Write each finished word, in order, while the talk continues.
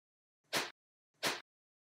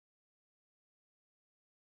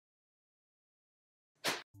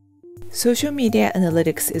Social media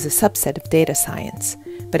analytics is a subset of data science,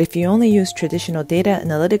 but if you only use traditional data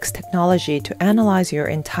analytics technology to analyze your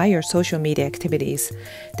entire social media activities,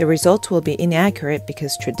 the results will be inaccurate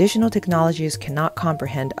because traditional technologies cannot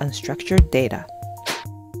comprehend unstructured data.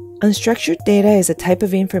 Unstructured data is a type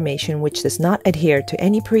of information which does not adhere to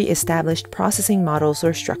any pre-established processing models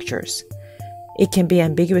or structures. It can be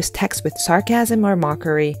ambiguous text with sarcasm or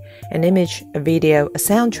mockery, an image, a video, a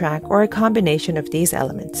soundtrack, or a combination of these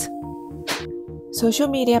elements. Social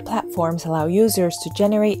media platforms allow users to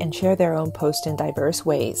generate and share their own posts in diverse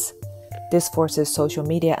ways. This forces social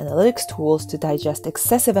media analytics tools to digest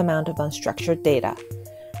excessive amount of unstructured data.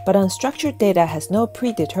 But unstructured data has no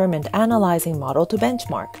predetermined analyzing model to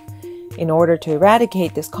benchmark. In order to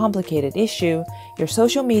eradicate this complicated issue, your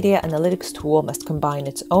social media analytics tool must combine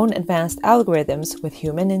its own advanced algorithms with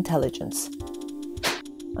human intelligence.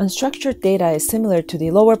 Unstructured data is similar to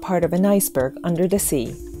the lower part of an iceberg under the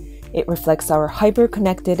sea. It reflects our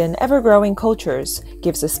hyper-connected and ever-growing cultures,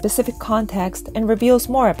 gives a specific context, and reveals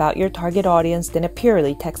more about your target audience than a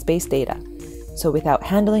purely text-based data. So without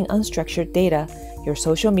handling unstructured data, your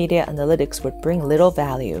social media analytics would bring little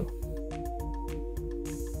value.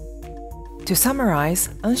 To summarize,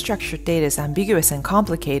 unstructured data is ambiguous and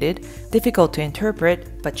complicated, difficult to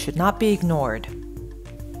interpret, but should not be ignored.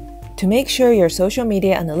 To make sure your social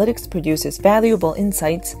media analytics produces valuable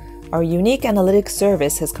insights, our unique analytics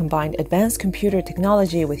service has combined advanced computer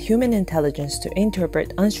technology with human intelligence to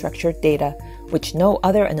interpret unstructured data, which no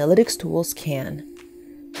other analytics tools can.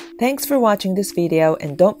 Thanks for watching this video,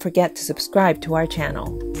 and don't forget to subscribe to our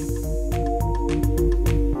channel.